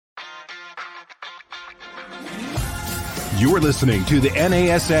You're listening to the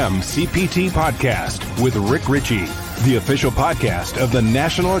NASM CPT Podcast with Rick Ritchie, the official podcast of the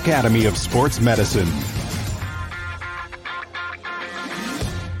National Academy of Sports Medicine.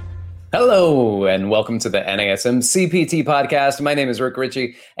 Hello, and welcome to the NASM CPT Podcast. My name is Rick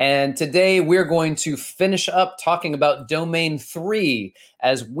Ritchie, and today we're going to finish up talking about Domain 3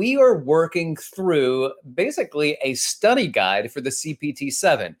 as we are working through basically a study guide for the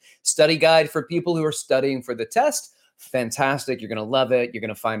CPT-7. Study guide for people who are studying for the test. Fantastic. You're going to love it. You're going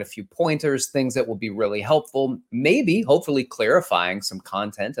to find a few pointers, things that will be really helpful, maybe hopefully clarifying some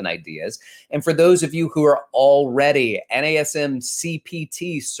content and ideas. And for those of you who are already NASM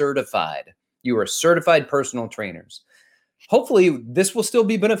CPT certified, you are certified personal trainers. Hopefully this will still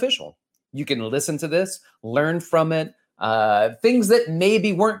be beneficial. You can listen to this, learn from it, things that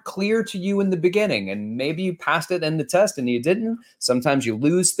maybe weren't clear to you in the beginning, and maybe you passed it in the test and you didn't. Sometimes you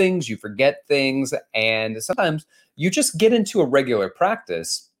lose things, you forget things, and sometimes you just get into a regular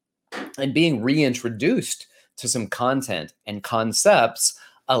practice and being reintroduced to some content and concepts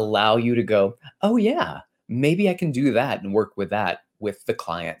allow you to go, oh yeah, maybe I can do that and work with that with the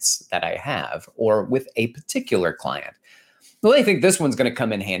clients that I have or with a particular client. Well, I think this one's going to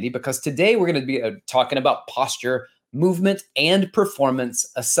come in handy because today we're going to be talking about posture, movement, and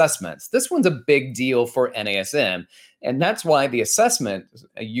performance assessments. This one's a big deal for NASM. And that's why the assessment,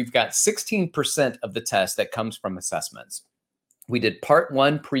 you've got 16% of the test that comes from assessments. We did part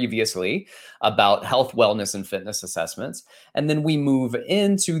 1 previously about health, wellness, and fitness assessments. And then we move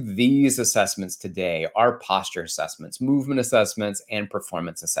into these assessments today, our posture assessments, movement assessments, and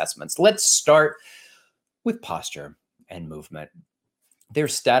performance assessments. Let's start with posture and movement.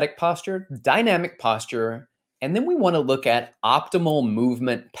 There's static posture, dynamic posture, and then we want to look at optimal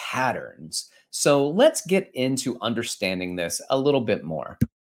movement patterns. So let's get into understanding this a little bit more.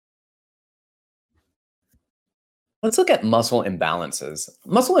 Let's look at muscle imbalances.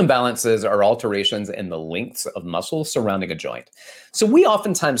 Muscle imbalances are alterations in the lengths of muscles surrounding a joint. So we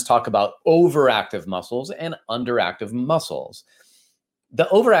oftentimes talk about overactive muscles and underactive muscles. The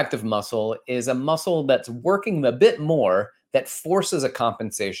overactive muscle is a muscle that's working a bit more that forces a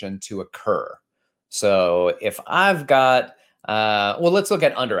compensation to occur. So if I've got, let's look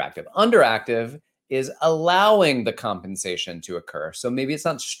at underactive. Underactive is allowing the compensation to occur. So maybe it's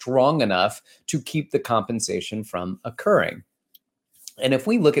not strong enough to keep the compensation from occurring. And if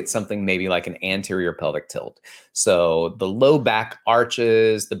we look at something maybe like an anterior pelvic tilt, so the low back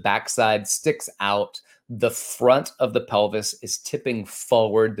arches, the backside sticks out, the front of the pelvis is tipping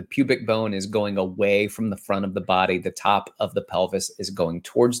forward, the pubic bone is going away from the front of the body, the top of the pelvis is going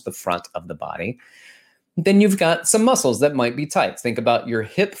towards the front of the body. Then you've got some muscles that might be tight. Think about your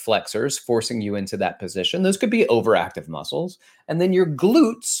hip flexors forcing you into that position. Those could be overactive muscles. And then your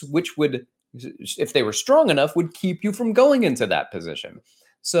glutes, which would, if they were strong enough, would keep you from going into that position.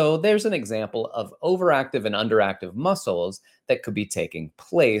 So there's an example of overactive and underactive muscles that could be taking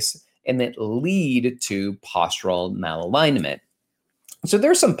place and that lead to postural malalignment. So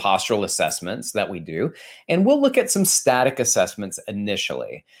there's some postural assessments that we do, and we'll look at some static assessments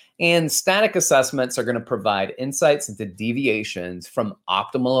initially. And static assessments are going to provide insights into deviations from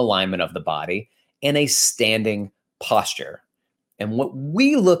optimal alignment of the body in a standing posture. And what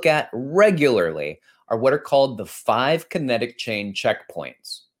we look at regularly are what are called the 5 kinetic chain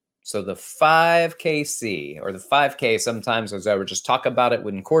checkpoints. So the 5KC, or the 5K sometimes, as I would just talk about it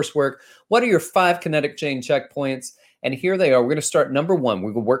in coursework, what are your 5 kinetic chain checkpoints? And here they are. We're going to start number 1.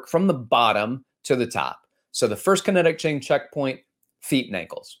 We will work from the bottom to the top. So the first kinetic chain checkpoint, feet and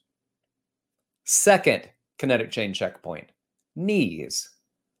ankles. Second kinetic chain checkpoint, knees.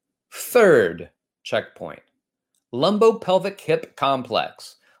 Third checkpoint, lumbopelvic hip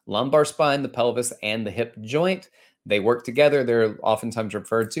complex. Lumbar spine, the pelvis, and the hip joint, they work together. They're oftentimes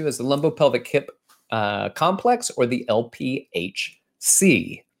referred to as the lumbopelvic hip complex or the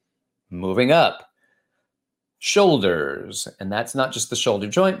LPHC. Moving up, shoulders, and that's not just the shoulder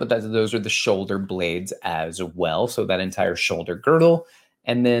joint, but those are the shoulder blades as well. So that entire shoulder girdle.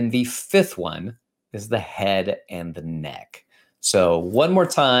 And then the 5th one is the head and the neck. So one more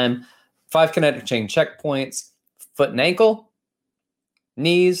time, 5 kinetic chain checkpoints, foot and ankle,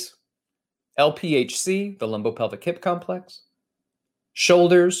 knees, LPHC, the lumbopelvic hip complex,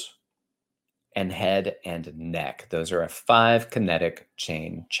 shoulders, and head and neck. Those are our 5 kinetic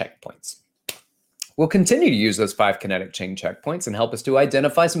chain checkpoints. We'll continue to use those 5 kinetic chain checkpoints and help us to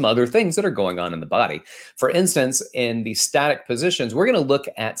identify some other things that are going on in the body. For instance, in the static positions, we're going to look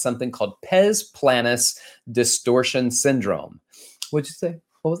at something called pes planus distortion syndrome. What'd you say?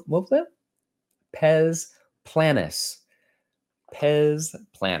 What was that? Pes planus. Pes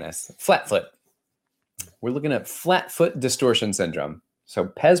planus. Flat foot. we're looking at flat foot distortion syndrome. So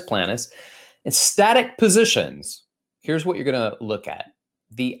pes planus. In static positions, here's what you're going to look at.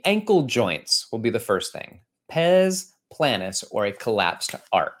 The ankle joints will be the first thing. Pes planus, or a collapsed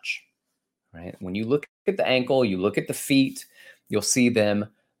arch, right? When you look at the ankle, you look at the feet, you'll see them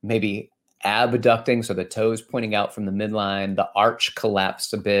maybe abducting, so the toes pointing out from the midline, the arch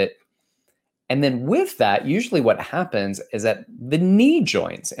collapsed a bit. And then with that, usually what happens is that the knee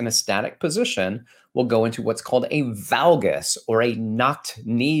joints in a static position will go into what's called a valgus, or a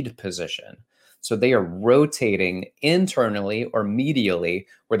knock-kneed position. So they are rotating internally or medially,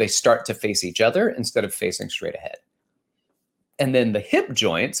 where they start to face each other instead of facing straight ahead. And then the hip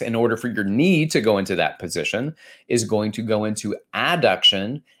joints, in order for your knee to go into that position, is going to go into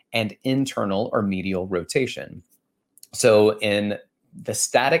adduction and internal or medial rotation. So in the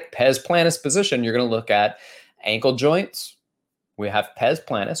static pes planus position, you're going to look at ankle joints. We have pes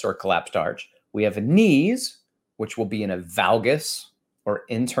planus, or collapsed arch. We have knees, which will be in a valgus, or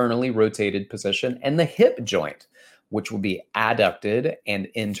internally rotated position, and the hip joint, which will be adducted and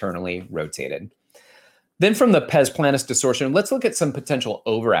internally rotated. Then from the pes planus distortion, let's look at some potential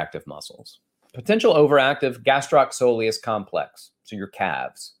overactive muscles. Potential overactive gastroc-soleus complex, so your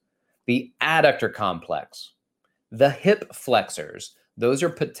calves. The adductor complex. The hip flexors. Those are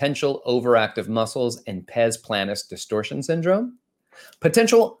potential overactive muscles in pes planus distortion syndrome.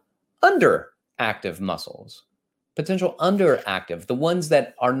 Potential underactive muscles. Potential underactive, the ones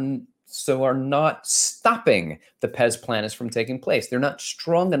that are not stopping the pes planus from taking place. They're not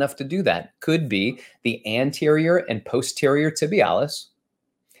strong enough to do that. Could be the anterior and posterior tibialis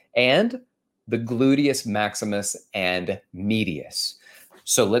and the gluteus maximus and medius.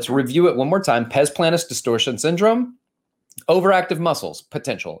 So let's review it one more time. Pes planus distortion syndrome, overactive muscles,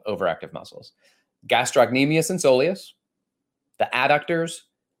 potential overactive muscles. Gastrocnemius and soleus, the adductors,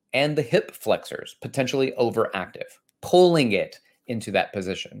 and the hip flexors, potentially overactive, pulling it into that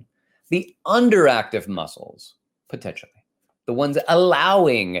position. The underactive muscles, potentially, the ones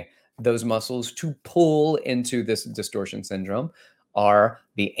allowing those muscles to pull into this distortion syndrome, are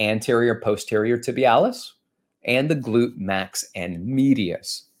the anterior posterior tibialis and the glute max and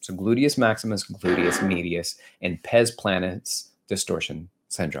medius. So gluteus maximus, gluteus medius, and pes planus distortion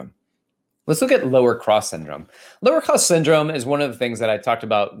syndrome. Let's look at lower cross syndrome. Lower cross syndrome is one of the things that I talked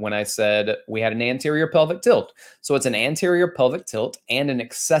about when I said we had an anterior pelvic tilt. So it's an anterior pelvic tilt and an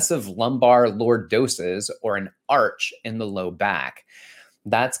excessive lumbar lordosis, or an arch in the low back.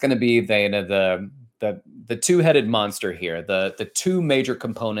 That's going to be the two-headed monster here, the two major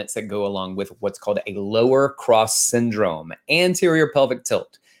components that go along with what's called a lower cross syndrome: anterior pelvic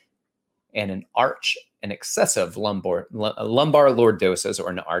tilt and an arch, an excessive lumbar lordosis, or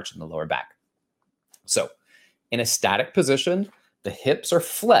an arch in the lower back. So in a static position, the hips are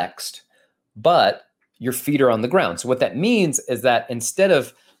flexed, but your feet are on the ground. So what that means is that instead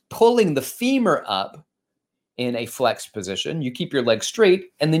of pulling the femur up in a flexed position, you keep your legs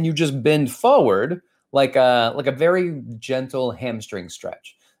straight, and then you just bend forward like a very gentle hamstring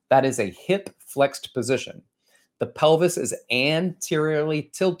stretch. That is a hip flexed position. The pelvis is anteriorly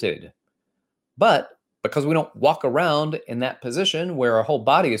tilted, but because we don't walk around in that position where our whole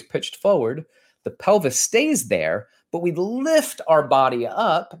body is pitched forward, the pelvis stays there, but we lift our body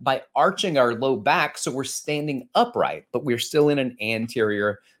up by arching our low back, so we're standing upright, but we're still in an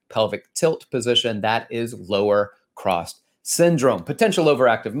anterior pelvic tilt position. That is lower cross syndrome. Potential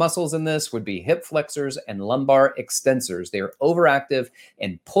overactive muscles in this would be hip flexors and lumbar extensors. They are overactive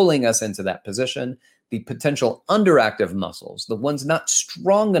and pulling us into that position. The potential underactive muscles, the ones not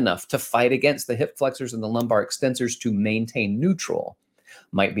strong enough to fight against the hip flexors and the lumbar extensors to maintain neutral,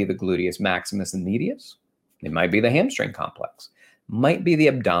 might be the gluteus maximus and medius. It might be the hamstring complex, might be the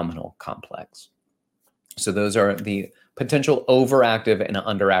abdominal complex. So those are the potential overactive and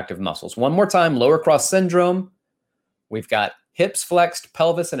underactive muscles. One more time, lower cross syndrome. We've got hips flexed,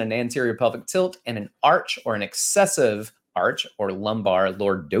 pelvis and an anterior pelvic tilt, and an arch, or an excessive arch, or lumbar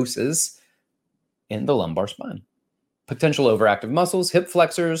lordosis in the lumbar spine. Potential overactive muscles: hip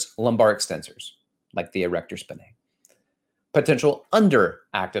flexors, lumbar extensors, like the erector spinae. Potential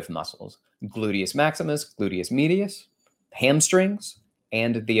underactive muscles: gluteus maximus, gluteus medius, hamstrings,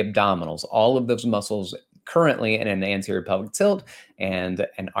 and the abdominals. All of those muscles currently in an anterior pelvic tilt and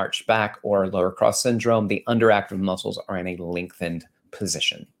an arched back or lower cross syndrome. The underactive muscles are in a lengthened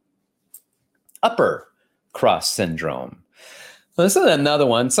position. Upper cross syndrome. This is another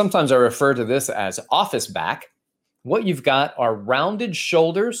one. Sometimes I refer to this as office back. What you've got are rounded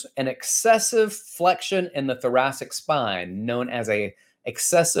shoulders and excessive flexion in the thoracic spine, known as a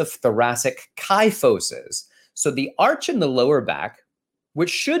excessive thoracic kyphosis. So the arch in the lower back which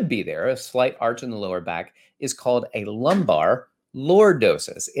should be there, a slight arch in the lower back, is called a lumbar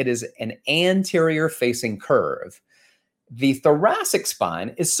lordosis. It is an anterior facing curve. The thoracic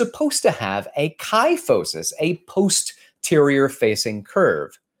spine is supposed to have a kyphosis, a posterior facing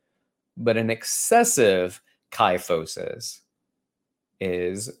curve, but an excessive kyphosis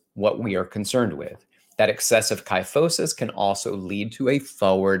is what we are concerned with. That excessive kyphosis can also lead to a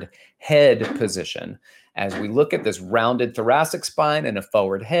forward head position. As we look at this rounded thoracic spine and a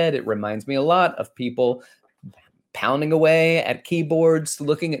forward head, it reminds me a lot of people pounding away at keyboards,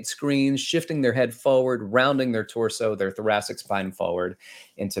 looking at screens, shifting their head forward, rounding their torso, their thoracic spine forward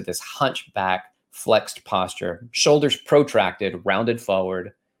into this hunchback, flexed posture. Shoulders protracted, rounded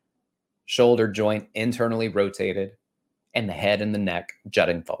forward, shoulder joint internally rotated, and the head and the neck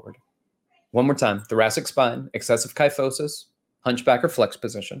jutting forward. One more time, thoracic spine, excessive kyphosis, hunchback or flex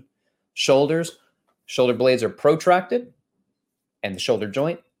position. Shoulder blades are protracted, and the shoulder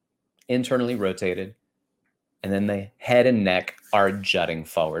joint internally rotated, and then the head and neck are jutting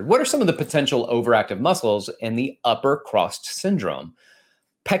forward. What are some of the potential overactive muscles in the upper crossed syndrome?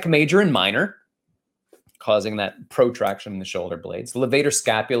 Pec major and minor, causing that protraction in the shoulder blades. Levator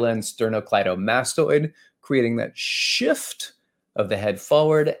scapula and sternocleidomastoid, creating that shift of the head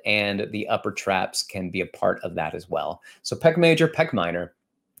forward, and the upper traps can be a part of that as well. So pec major, pec minor,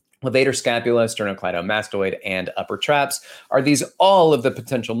 levator scapula, sternocleidomastoid, and upper traps. Are these all of the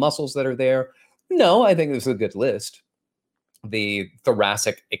potential muscles that are there? No, I think this is a good list. The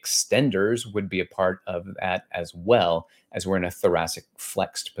thoracic extenders would be a part of that as well, as we're in a thoracic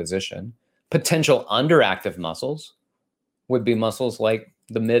flexed position. Potential underactive muscles would be muscles like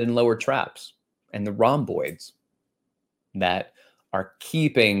the mid and lower traps and the rhomboids that are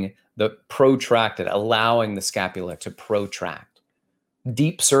keeping the protracted, allowing the scapula to protract.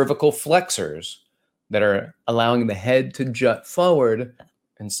 Deep cervical flexors that are allowing the head to jut forward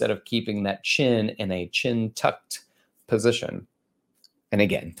instead of keeping that chin in a chin tucked position. And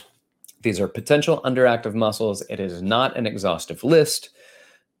again, these are potential underactive muscles. It is not an exhaustive list,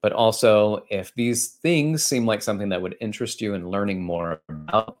 but also if these things seem like something that would interest you in learning more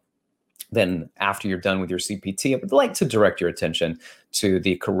about, then after you're done with your CPT, I would like to direct your attention to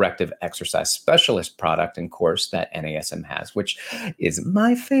the corrective exercise specialist product and course that NASM has, which is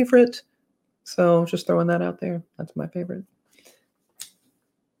my favorite. So just throwing that out there. That's my favorite.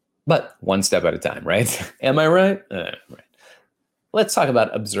 But one step at a time, right? Am I right? Right. Let's talk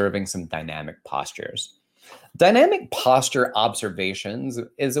about observing some dynamic postures. Dynamic posture observations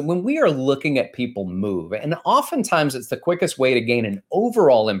is when we are looking at people move, and oftentimes it's the quickest way to gain an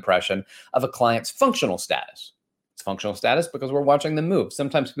overall impression of a client's functional status. It's functional status because we're watching them move.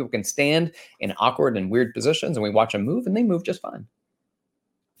 Sometimes people can stand in awkward and weird positions and we watch them move and they move just fine.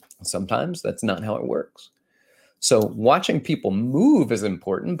 Sometimes that's not how it works. So watching people move is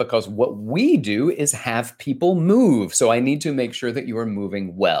important because what we do is have people move. So I need to make sure that you are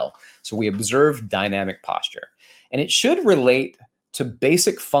moving well. So we observe dynamic posture. And it should relate to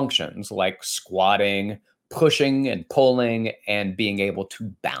basic functions like squatting, pushing and pulling, and being able to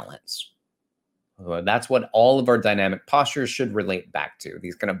balance. That's what all of our dynamic postures should relate back to,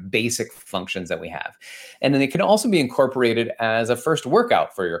 these kind of basic functions that we have. And then it can also be incorporated as a first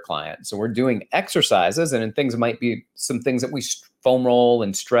workout for your client. So we're doing exercises, and things might be some things that we foam roll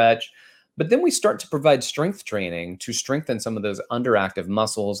and stretch, but then we start to provide strength training to strengthen some of those underactive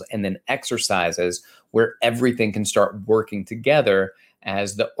muscles, and then exercises where everything can start working together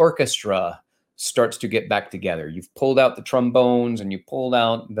as the orchestra starts to get back together. You've pulled out the trombones and you pulled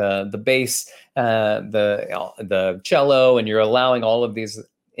out the bass, the cello, and you're allowing all of these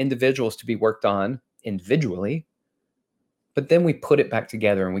individuals to be worked on individually. But then we put it back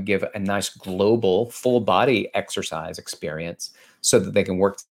together and we give a nice global full body exercise experience so that they can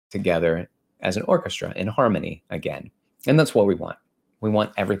work together as an orchestra in harmony again. And that's what we want. We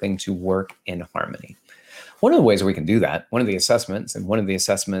want everything to work in harmony. One of the ways we can do that, one of the assessments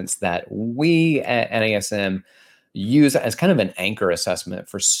that we at NASM use as kind of an anchor assessment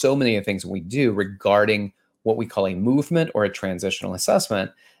for so many of the things we do regarding what we call a movement or a transitional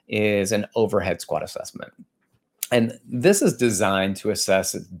assessment, is an overhead squat assessment. And this is designed to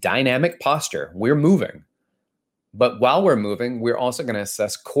assess dynamic posture. We're moving, but while we're moving, we're also going to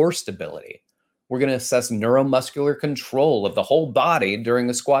assess core stability. We're going to assess neuromuscular control of the whole body during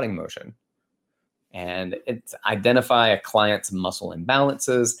the squatting motion. And it's identify a client's muscle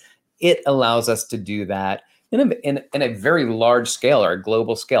imbalances. It allows us to do that in a very large scale or a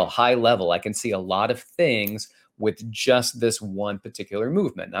global scale, high level. I can see a lot of things with just this one particular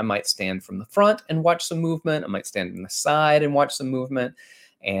movement. I might stand from the front and watch some movement. I might stand from the side and watch some movement.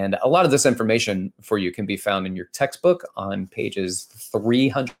 And a lot of this information for you can be found in your textbook on pages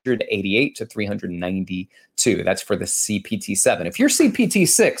 388 to 392. That's for the CPT 7. If you're CPT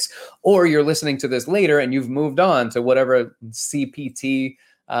 6, or you're listening to this later and you've moved on to whatever CPT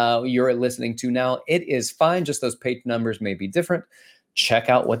you're listening to now, it is fine. Just those page numbers may be different. Check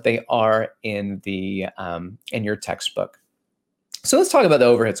out what they are in your textbook. So let's talk about the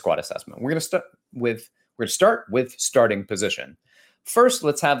overhead squat assessment. We're going to start with starting position. First,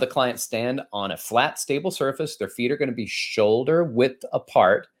 let's have the client stand on a flat, stable surface. Their feet are going to be shoulder width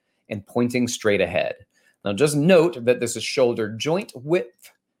apart and pointing straight ahead. Now, just note that this is shoulder joint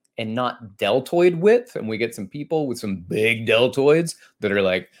width and not deltoid width. And we get some people with some big deltoids that are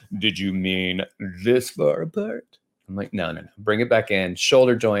like, did you mean this far apart? I'm like, no. Bring it back in.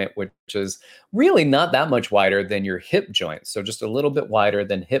 Shoulder joint, which is really not that much wider than your hip joint. So just a little bit wider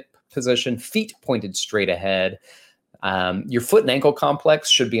than hip position, feet pointed straight ahead. Your foot and ankle complex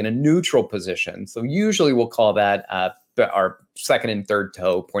should be in a neutral position. So usually we'll call that our second and third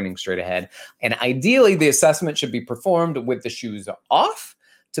toe pointing straight ahead. And ideally, the assessment should be performed with the shoes off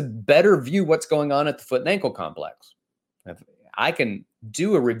to better view what's going on at the foot and ankle complex. If I can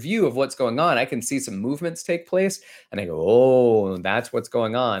do a review of what's going on, I can see some movements take place, and I go, oh, that's what's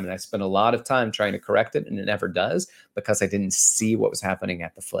going on. And I spend a lot of time trying to correct it, and it never does because I didn't see what was happening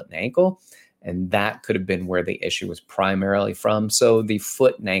at the foot and ankle. And that could have been where the issue was primarily from. So the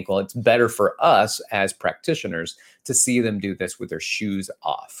foot and ankle, it's better for us as practitioners to see them do this with their shoes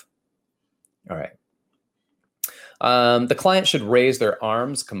off. All right. The client should raise their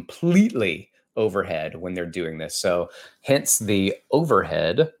arms completely overhead when they're doing this. So hence the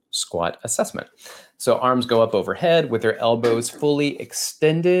overhead squat assessment. So arms go up overhead with their elbows fully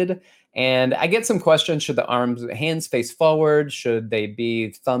extended. And I get some questions, should the hands face forward? Should they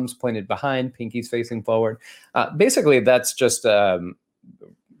be thumbs pointed behind, pinkies facing forward? Basically, that's just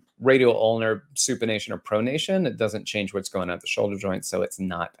radial ulnar supination or pronation. It doesn't change what's going on at the shoulder joint, so it's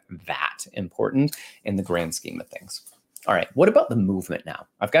not that important in the grand scheme of things. All right, what about the movement now?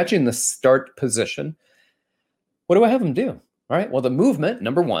 I've got you in the start position. What do I have them do? All right, well, the movement,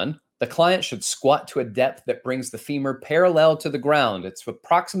 number one, the client should squat to a depth that brings the femur parallel to the ground. It's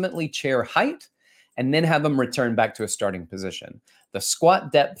approximately chair height, and then have them return back to a starting position. The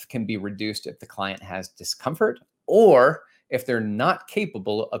squat depth can be reduced if the client has discomfort or if they're not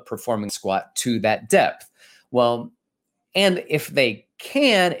capable of performing squat to that depth. Well, and if they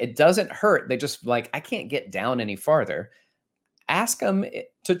can, it doesn't hurt. They just like, I can't get down any farther. Ask them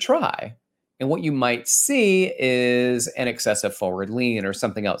to try. And what you might see is an excessive forward lean or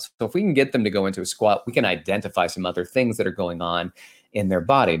something else. So if we can get them to go into a squat, we can identify some other things that are going on in their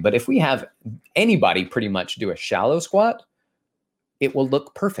body. But if we have anybody pretty much do a shallow squat, it will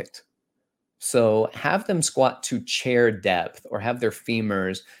look perfect. So have them squat to chair depth or have their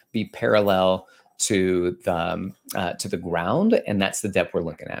femurs be parallel to the ground. And that's the depth we're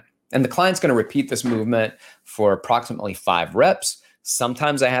looking at. And the client's going to repeat this movement for approximately 5 reps.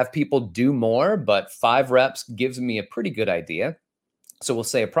 Sometimes I have people do more, but 5 reps gives me a pretty good idea. So we'll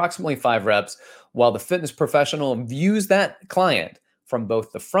say approximately 5 reps while the fitness professional views that client from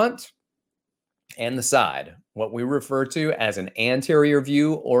both the front and the side, what we refer to as an anterior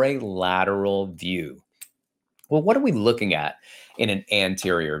view or a lateral view. Well, what are we looking at in an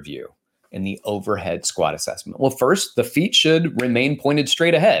anterior view in the overhead squat assessment? Well, first, the feet should remain pointed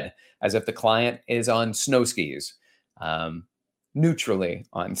straight ahead as if the client is on snow skis. Neutrally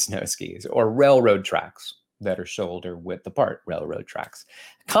on snow skis or railroad tracks that are shoulder width apart, railroad tracks.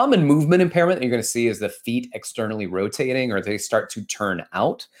 Common movement impairment that you're going to see is the feet externally rotating or they start to turn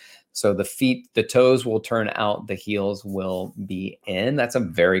out. So the toes will turn out, the heels will be in. That's a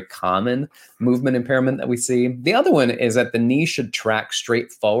very common movement impairment that we see. The other one is that the knee should track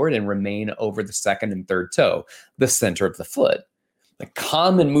straight forward and remain over the second and third toe, the center of the foot. The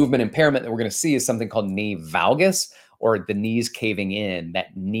common movement impairment that we're going to see is something called knee valgus, or the knees caving in,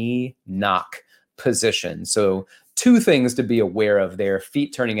 that knee knock position. So 2 things to be aware of there,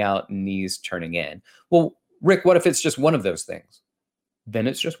 feet turning out, knees turning in. Well, Rick, what if it's just one of those things? Then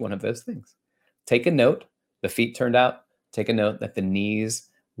it's just one of those things. Take a note, the feet turned out, take a note that the knees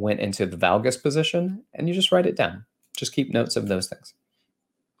went into the valgus position, and you just write it down. Just keep notes of those things.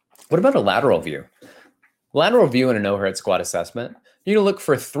 What about a lateral view? Lateral view in an overhead squat assessment, you're going to look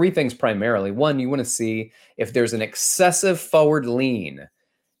for 3 things primarily. 1, you want to see if there's an excessive forward lean.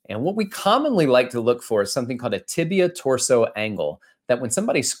 And what we commonly like to look for is something called a tibia-torso angle, that when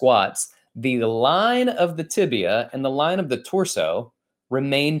somebody squats, the line of the tibia and the line of the torso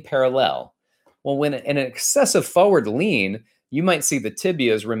remain parallel. Well, when in an excessive forward lean, you might see the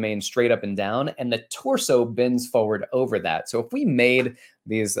tibias remain straight up and down, and the torso bends forward over that. So if we made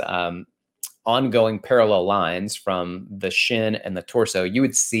these ongoing parallel lines from the shin and the torso, you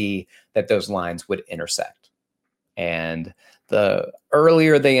would see that those lines would intersect. And the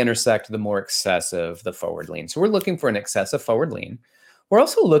earlier they intersect, the more excessive the forward lean. So we're looking for an excessive forward lean. We're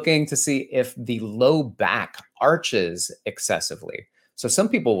also looking to see if the low back arches excessively. So some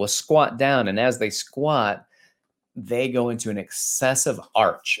people will squat down, and as they squat, they go into an excessive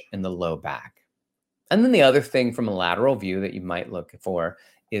arch in the low back. And then the other thing from a lateral view that you might look for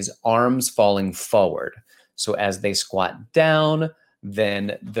is arms falling forward. So as they squat down,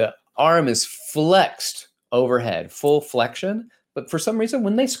 then the arm is flexed overhead, full flexion. But for some reason,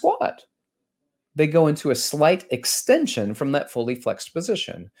 when they squat, they go into a slight extension from that fully flexed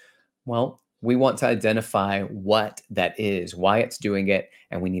position. Well, we want to identify what that is, why it's doing it,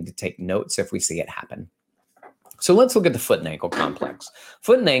 and we need to take notes if we see it happen. So let's look at the foot and ankle complex.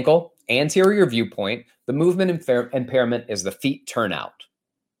 Foot and ankle, anterior viewpoint, the movement impairment is the feet turn out.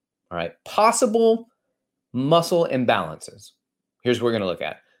 All right, possible muscle imbalances. Here's what we're going to look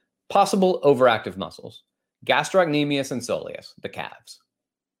at. Possible overactive muscles, gastrocnemius and soleus, the calves.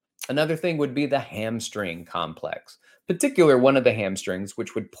 Another thing would be the hamstring complex, particular one of the hamstrings,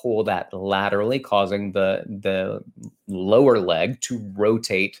 which would pull that laterally, causing the lower leg to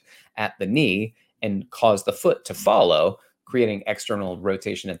rotate at the knee and cause the foot to follow, creating external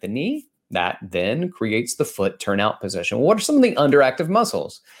rotation at the knee. That then creates the foot turnout position. What are some of the underactive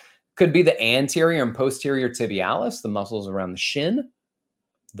muscles? Could be the anterior and posterior tibialis, the muscles around the shin,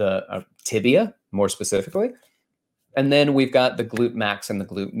 the tibia more specifically. And then we've got the glute max and the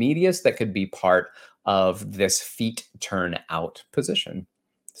glute medius that could be part of this feet turn out position.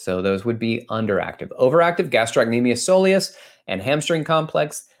 So those would be underactive. Overactive, gastrocnemius soleus and hamstring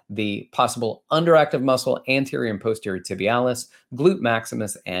complex. The possible underactive muscle, anterior and posterior tibialis, glute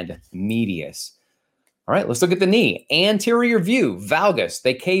maximus, and medius. All right, let's look at the knee. Anterior view, valgus,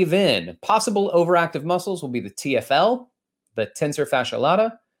 they cave in. Possible overactive muscles will be the TFL, the tensor fascia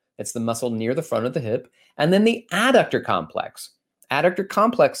lata. It's the muscle near the front of the hip. And then the adductor complex. Adductor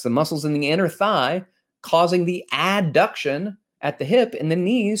complex, the muscles in the inner thigh, causing the adduction at the hip and the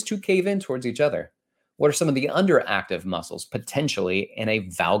knees to cave in towards each other. What are some of the underactive muscles potentially in a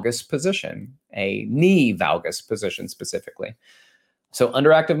valgus position, a knee valgus position specifically? So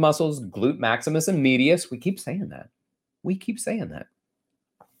underactive muscles, glute maximus and medius, we keep saying that.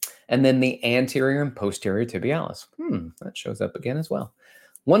 And then the anterior and posterior tibialis. That shows up again as well.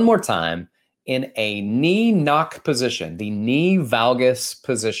 One more time, in a knee knock position, the knee valgus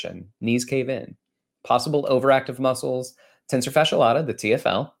position, knees cave in. Possible overactive muscles, tensor fascia lata, the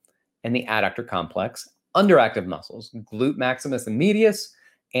TFL, and the adductor complex. Underactive muscles, glute maximus and medius,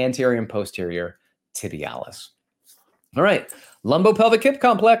 anterior and posterior tibialis. All right, lumbopelvic hip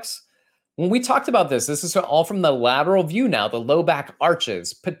complex. When we talked about this is all from the lateral view now, the low back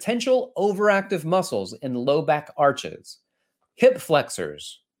arches, potential overactive muscles in low back arches, hip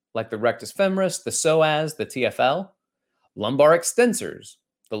flexors like the rectus femoris, the psoas, the TFL, lumbar extensors,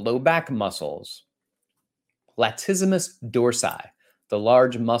 the low back muscles, latissimus dorsi, the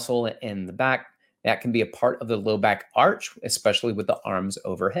large muscle in the back that can be a part of the low back arch, especially with the arms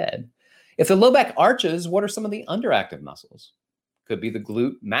overhead. If the low back arches, what are some of the underactive muscles? Could be the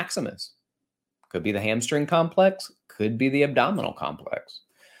glute maximus, could be the hamstring complex, could be the abdominal complex.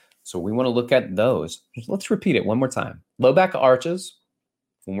 So we want to look at those. Let's repeat it one more time. Low back arches,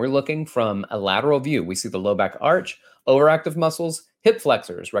 when we're looking from a lateral view, we see the low back arch, overactive muscles, hip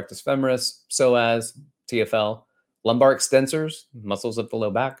flexors, rectus femoris, psoas, TFL, lumbar extensors, muscles of the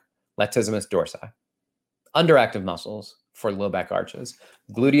low back, latissimus dorsi. Underactive muscles for low back arches,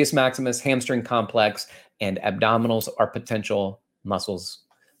 gluteus maximus, hamstring complex, and abdominals are potential muscles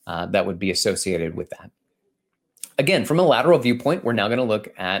that would be associated with that. Again, from a lateral viewpoint, we're now going to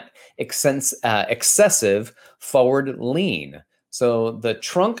look at excessive forward lean. So the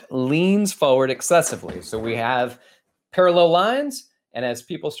trunk leans forward excessively. So we have parallel lines, and as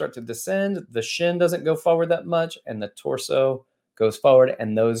people start to descend, the shin doesn't go forward that much, and the torso goes forward,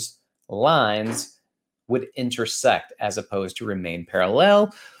 and those lines would intersect as opposed to remain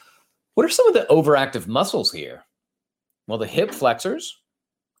parallel. What are some of the overactive muscles here? Well, the hip flexors,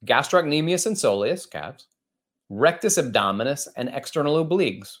 gastrocnemius and soleus, calves, rectus abdominis, and external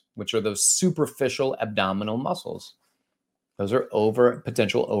obliques, which are those superficial abdominal muscles. Those are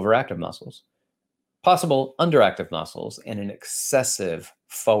potential overactive muscles. Possible underactive muscles and an excessive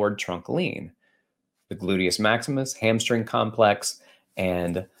forward trunk lean. The gluteus maximus, hamstring complex,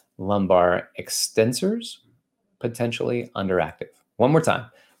 and lumbar extensors, potentially underactive. One more time.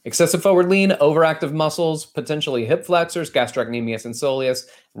 Excessive forward lean, overactive muscles, potentially hip flexors, gastrocnemius and soleus,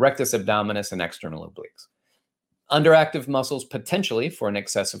 rectus abdominis, and external obliques. Underactive muscles, potentially for an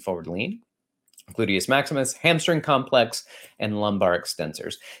excessive forward lean, gluteus maximus, hamstring complex, and lumbar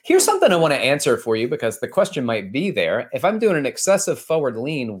extensors. Here's something I want to answer for you because the question might be there. If I'm doing an excessive forward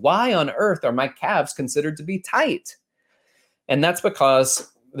lean, why on earth are my calves considered to be tight? And that's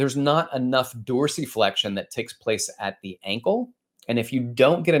because there's not enough dorsiflexion that takes place at the ankle. And if you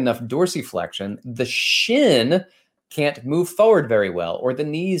don't get enough dorsiflexion, the shin can't move forward very well, or the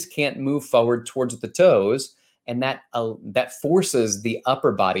knees can't move forward towards the toes. And that forces the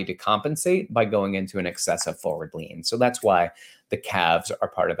upper body to compensate by going into an excessive forward lean. So that's why the calves are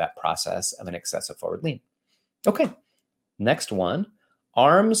part of that process of an excessive forward lean. Okay, next one,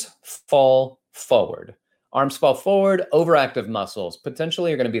 arms fall forward. Arms fall forward, overactive muscles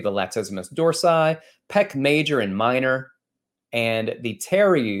potentially are going to be the latissimus dorsi, pec major and minor, and the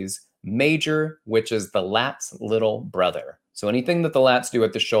teres major, which is the lat's little brother. So anything that the lats do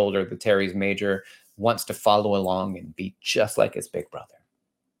at the shoulder, the teres major wants to follow along and be just like its big brother.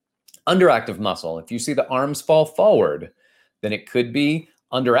 Underactive muscle, if you see the arms fall forward, then it could be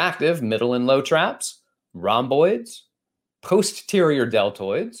underactive middle and low traps, rhomboids, posterior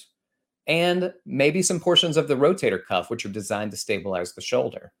deltoids, and maybe some portions of the rotator cuff, which are designed to stabilize the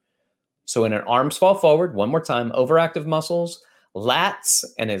shoulder. So in an arms fall forward, one more time, overactive muscles, lats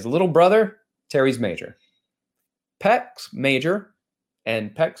and his little brother, teres major. Pecs major,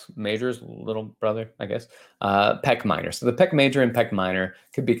 and pec major's little brother, I guess, pec minor. So the pec major and pec minor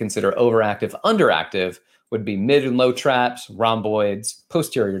could be considered overactive. Underactive would be mid and low traps, rhomboids,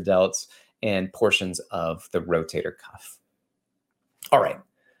 posterior delts, and portions of the rotator cuff. All right,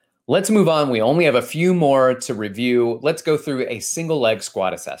 let's move on. We only have a few more to review. Let's go through a single leg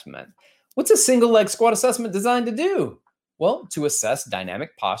squat assessment. What's a single leg squat assessment designed to do? Well, to assess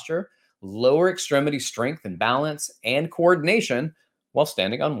dynamic posture, lower extremity strength and balance, and coordination while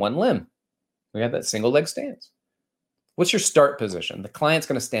standing on one limb. We have that single leg stance. What's your start position? The client's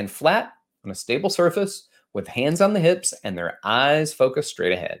going to stand flat on a stable surface with hands on the hips and their eyes focused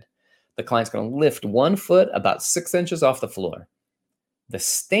straight ahead. The client's going to lift one foot about 6 inches off the floor. The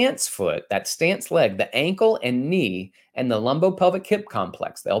stance foot, that stance leg, the ankle and knee, and the lumbopelvic hip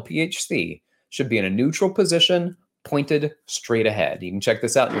complex, the LPHC, should be in a neutral position, pointed straight ahead. You can check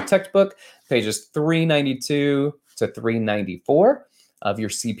this out in your textbook, pages 392 to 394 of your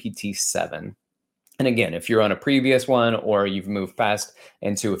CPT 7. And again, if you're on a previous one or you've moved past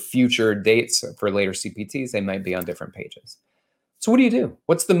into future dates for later CPTs, they might be on different pages. So what do you do?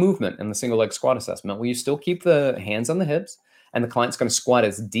 What's the movement in the single leg squat assessment? Well, you still keep the hands on the hips, and the client's going to squat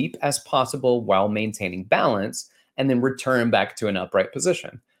as deep as possible while maintaining balance, and then return back to an upright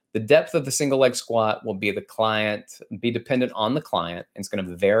position. The depth of the single leg squat will be dependent on the client, and it's going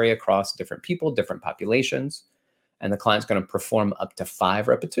to vary across different people, different populations. And the client's going to perform up to 5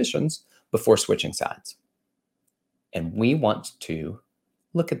 repetitions before switching sides. And we want to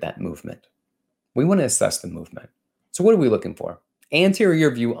look at that movement. We want to assess the movement. So what are we looking for?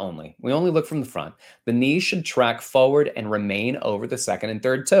 Anterior view only. We only look from the front. The knees should track forward and remain over the second and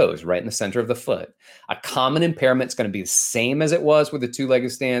third toes, right in the center of the foot. A common impairment is going to be the same as it was with the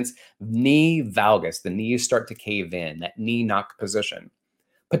two-legged stance. Knee valgus. The knees start to cave in, that knee knock position.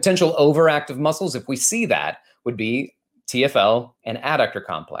 Potential overactive muscles, if we see that, would be TFL and adductor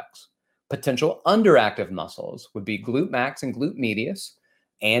complex. Potential underactive muscles would be glute max and glute medius,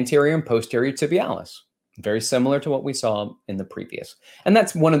 anterior and posterior tibialis. Very similar to what we saw in the previous. And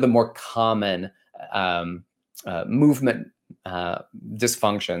that's one of the more common movement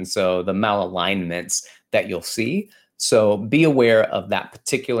dysfunctions, so the malalignments that you'll see. So be aware of that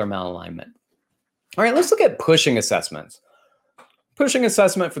particular malalignment. All right, let's look at pushing assessments. Pushing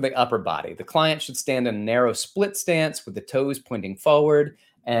assessment for the upper body. The client should stand in a narrow split stance with the toes pointing forward.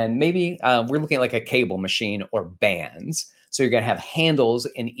 And maybe we're looking at like a cable machine or bands. So you're going to have handles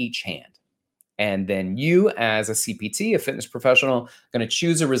in each hand. And then you, as a CPT, a fitness professional, going to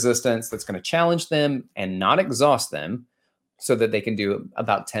choose a resistance that's going to challenge them and not exhaust them so that they can do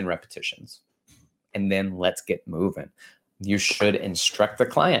about 10 repetitions. And then let's get moving. You should instruct the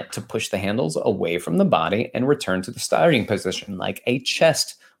client to push the handles away from the body and return to the starting position, like a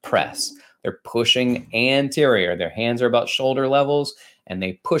chest press. They're pushing anterior. Their hands are about shoulder levels, and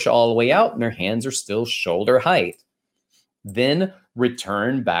they push all the way out, and their hands are still shoulder height. Then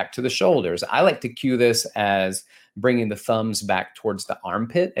return back to the shoulders. I like to cue this as bringing the thumbs back towards the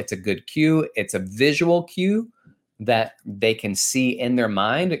armpit. It's a good cue. It's a visual cue that they can see in their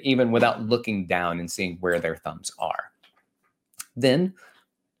mind, even without looking down and seeing where their thumbs are. Then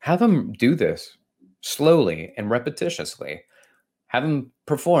have them do this slowly and repetitiously. Have them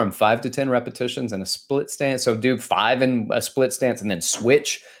perform 5 to 10 repetitions in a split stance. So do 5 in a split stance and then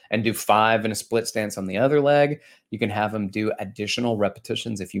switch and do 5 in a split stance on the other leg. You can have them do additional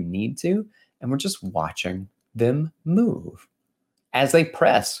repetitions if you need to. And we're just watching them move. As they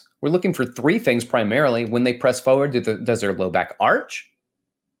press, we're looking for 3 things primarily. When they press forward, does their low back arch?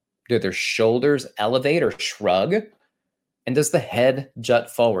 Do their shoulders elevate or shrug? And does the head jut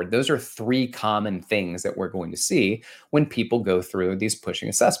forward? Those are 3 common things that we're going to see when people go through these pushing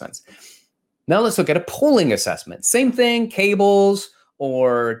assessments. Now let's look at a pulling assessment. Same thing, cables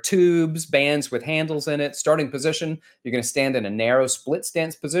or tubes, bands with handles in it. Starting position, you're going to stand in a narrow split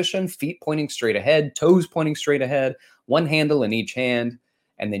stance position, feet pointing straight ahead, toes pointing straight ahead, 1 handle in each hand.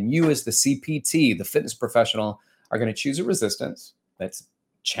 And then you as the CPT, the fitness professional, are going to choose a resistance that's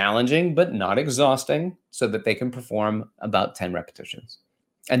challenging but not exhausting so that they can perform about 10 repetitions.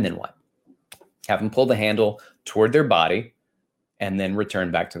 And then what? Have them pull the handle toward their body and then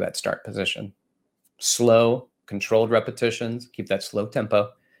return back to that start position. Slow, controlled repetitions, keep that slow tempo,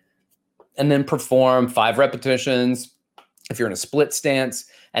 and then perform 5 repetitions if you're in a split stance,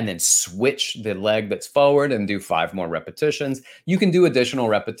 and then switch the leg that's forward and do 5 more repetitions. You can do additional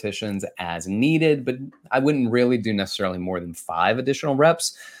repetitions as needed, but I wouldn't really do necessarily more than 5 additional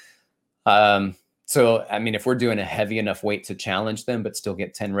reps. So, I mean, if we're doing a heavy enough weight to challenge them, but still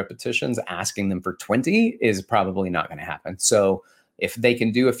get 10 repetitions, asking them for 20 is probably not going to happen. So if they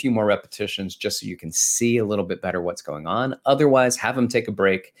can do a few more repetitions, just so you can see a little bit better what's going on. Otherwise, have them take a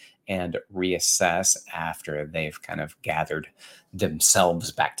break and reassess after they've kind of gathered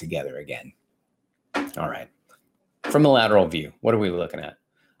themselves back together again. All right. From a lateral view, what are we looking at?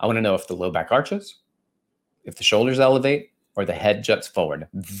 I want to know if the low back arches, if the shoulders elevate, or the head juts forward.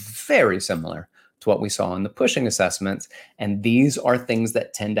 Very similar to what we saw in the pushing assessments. And these are things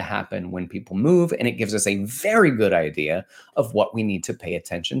that tend to happen when people move, and it gives us a very good idea of what we need to pay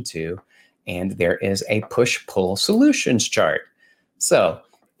attention to. And there is a push-pull solutions chart. So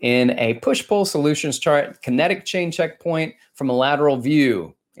in a push-pull solutions chart, kinetic chain checkpoint from a lateral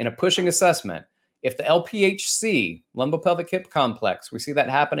view in a pushing assessment, if the LPHC, lumbopelvic hip complex, we see that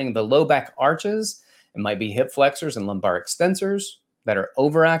happening in the low back arches, it might be hip flexors and lumbar extensors that are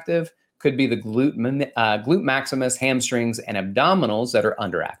overactive, could be the glute maximus, hamstrings, and abdominals that are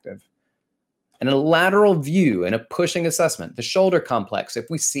underactive. In a lateral view, in a pushing assessment, the shoulder complex, if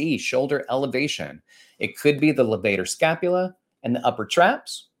we see shoulder elevation, it could be the levator scapula and the upper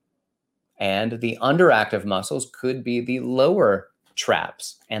traps, and the underactive muscles could be the lower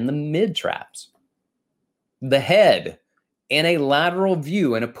traps and the mid traps. The head, in a lateral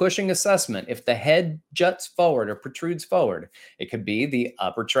view, in a pushing assessment, if the head juts forward or protrudes forward, it could be the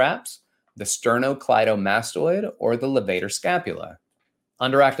upper traps, the sternocleidomastoid, or the levator scapula.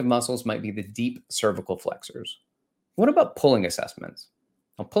 Underactive muscles might be the deep cervical flexors. What about pulling assessments?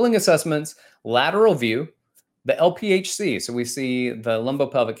 Now, pulling assessments, lateral view, the LPHC, so we see the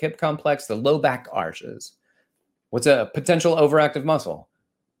lumbopelvic hip complex, the low back arches. What's a potential overactive muscle?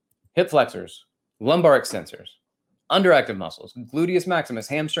 Hip flexors, lumbar extensors. Underactive muscles, gluteus maximus,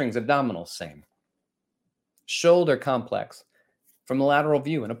 hamstrings, abdominals, same. Shoulder complex, from a lateral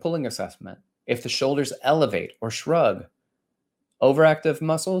view in a pulling assessment, if the shoulders elevate or shrug. Overactive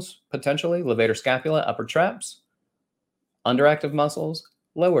muscles, potentially, levator scapula, upper traps. Underactive muscles,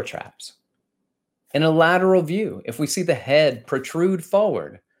 lower traps. In a lateral view, if we see the head protrude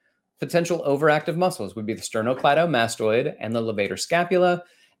forward, potential overactive muscles would be the sternocleidomastoid and the levator scapula,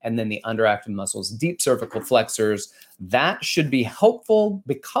 and then the underactive muscles, deep cervical flexors. That should be helpful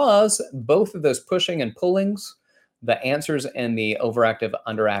because both of those pushing and pullings, the answers in the overactive,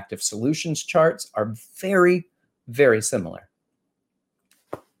 underactive solutions charts are very, very similar.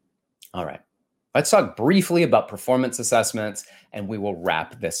 All right. Let's talk briefly about performance assessments, and we will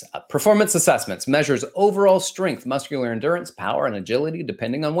wrap this up. Performance assessments measures overall strength, muscular endurance, power, and agility,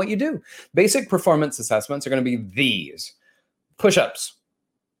 depending on what you do. Basic performance assessments are going to be these. Push-ups,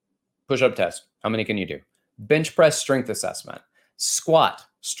 push-up test. How many can you do? Bench press strength assessment, squat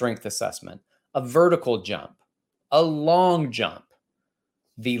strength assessment, a vertical jump, a long jump,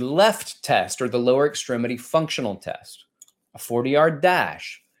 the left test or the lower extremity functional test, a 40-yard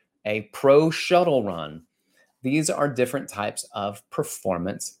dash, a pro shuttle run. These are different types of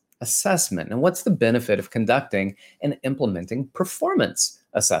performance assessment. And what's the benefit of conducting and implementing performance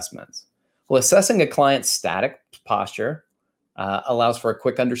assessments? Well, assessing a client's static posture allows for a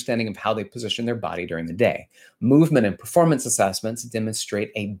quick understanding of how they position their body during the day. Movement and performance assessments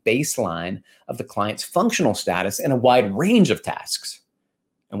demonstrate a baseline of the client's functional status in a wide range of tasks.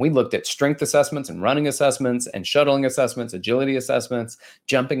 And we looked at strength assessments and running assessments and shuttling assessments, agility assessments,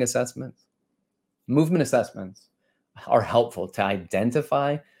 jumping assessments, movement assessments. are helpful to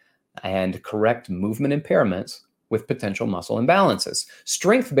identify and correct movement impairments with potential muscle imbalances.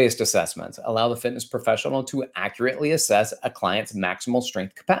 Strength-based assessments allow the fitness professional to accurately assess a client's maximal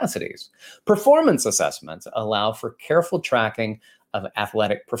strength capacities. Performance assessments allow for careful tracking of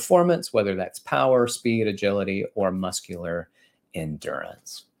athletic performance, whether that's power, speed, agility, or muscular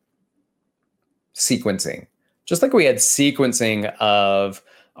endurance. Sequencing. Just like we had sequencing of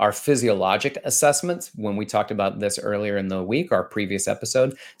our physiologic assessments when we talked about this earlier in the week, our previous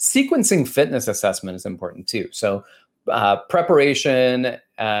episode, sequencing fitness assessment is important too. So preparation,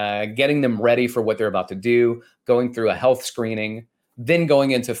 getting them ready for what they're about to do, going through a health screening, then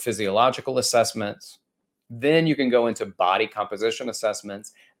going into physiological assessments, then you can go into body composition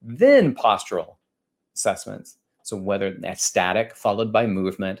assessments, then postural assessments. So whether that's static followed by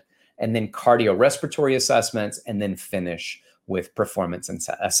movement, and then cardiorespiratory assessments, and then finish with performance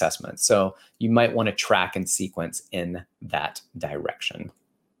assessments. So you might want to track and sequence in that direction.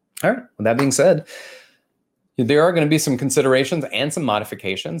 All right, with that being said, there are going to be some considerations and some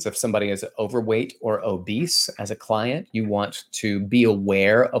modifications. If somebody is overweight or obese as a client, you want to be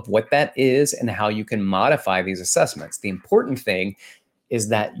aware of what that is and how you can modify these assessments. The important thing is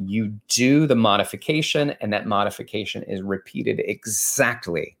that you do the modification, and that modification is repeated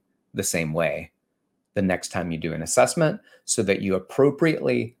exactly the same way the next time you do an assessment, so that you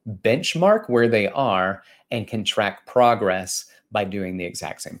appropriately benchmark where they are and can track progress by doing the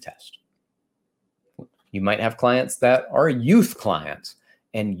exact same test. You might have clients that are youth clients,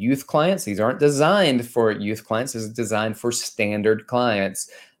 and youth clients, these aren't designed for youth clients, this is designed for standard clients.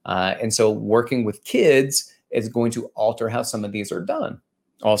 And so working with kids is going to alter how some of these are done.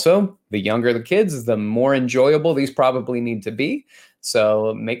 Also, the younger the kids, the more enjoyable these probably need to be.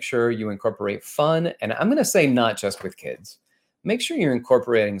 So make sure you incorporate fun. And I'm going to say not just with kids. Make sure you're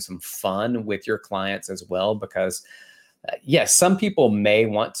incorporating some fun with your clients as well, because yes, some people may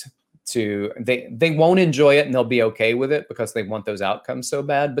want to, they won't enjoy it and they'll be okay with it because they want those outcomes so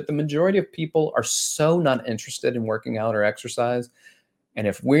bad. But the majority of people are so not interested in working out or exercise. And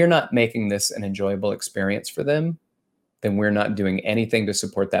if we're not making this an enjoyable experience for them, then we're not doing anything to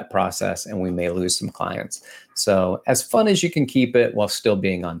support that process, and we may lose some clients. So as fun as you can keep it while still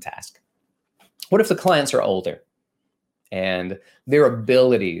being on task. What if the clients are older and their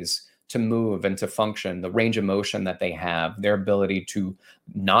abilities to move and to function, the range of motion that they have, their ability to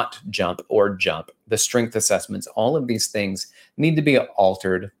not jump or jump, the strength assessments, all of these things need to be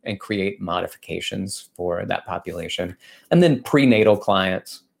altered and create modifications for that population. And then prenatal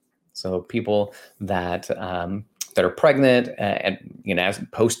clients, so people that are pregnant and as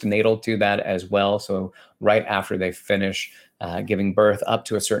postnatal to that as well. So right after they finish giving birth up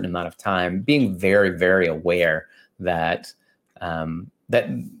to a certain amount of time, being very, very aware that that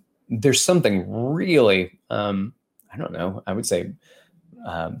there's something really, I would say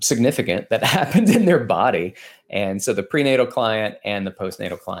significant that happened in their body. And so the prenatal client and the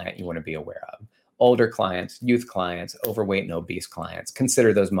postnatal client you want to be aware of. Older clients, youth clients, overweight and obese clients,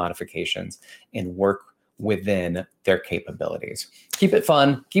 consider those modifications and work within their capabilities. Keep it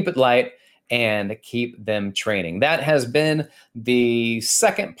fun, keep it light, and keep them training. That has been the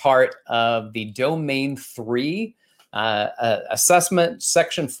second part of the Domain 3 assessment,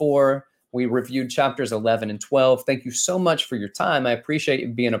 Section 4. We reviewed chapters 11 and 12. Thank you so much for your time. I appreciate you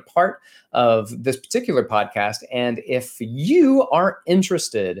being a part of this particular podcast. And if you are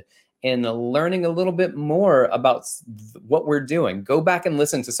interested in learning a little bit more about what we're doing, go back and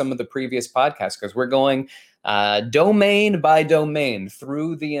listen to some of the previous podcasts, because we're going domain by domain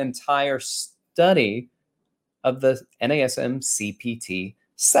through the entire study of the NASM CPT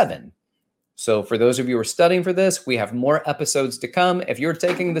 7. So for those of you who are studying for this, we have more episodes to come. If you're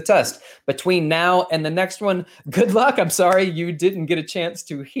taking the test between now and the next one, good luck. I'm sorry you didn't get a chance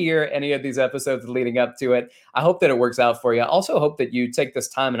to hear any of these episodes leading up to it. I hope that it works out for you. I also hope that you take this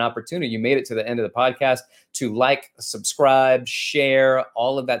time and opportunity, you made it to the end of the podcast, to like, subscribe, share,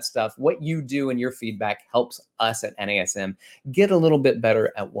 all of that stuff. What you do and your feedback helps us at NASM get a little bit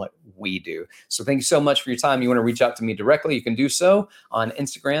better at what we do. So thank you so much for your time. You want to reach out to me directly, you can do so on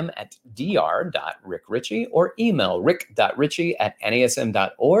Instagram at dr.rickritchie or email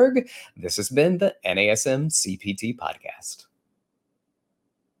rick.ritchie@nasm.org. This has been the NASM CPT Podcast.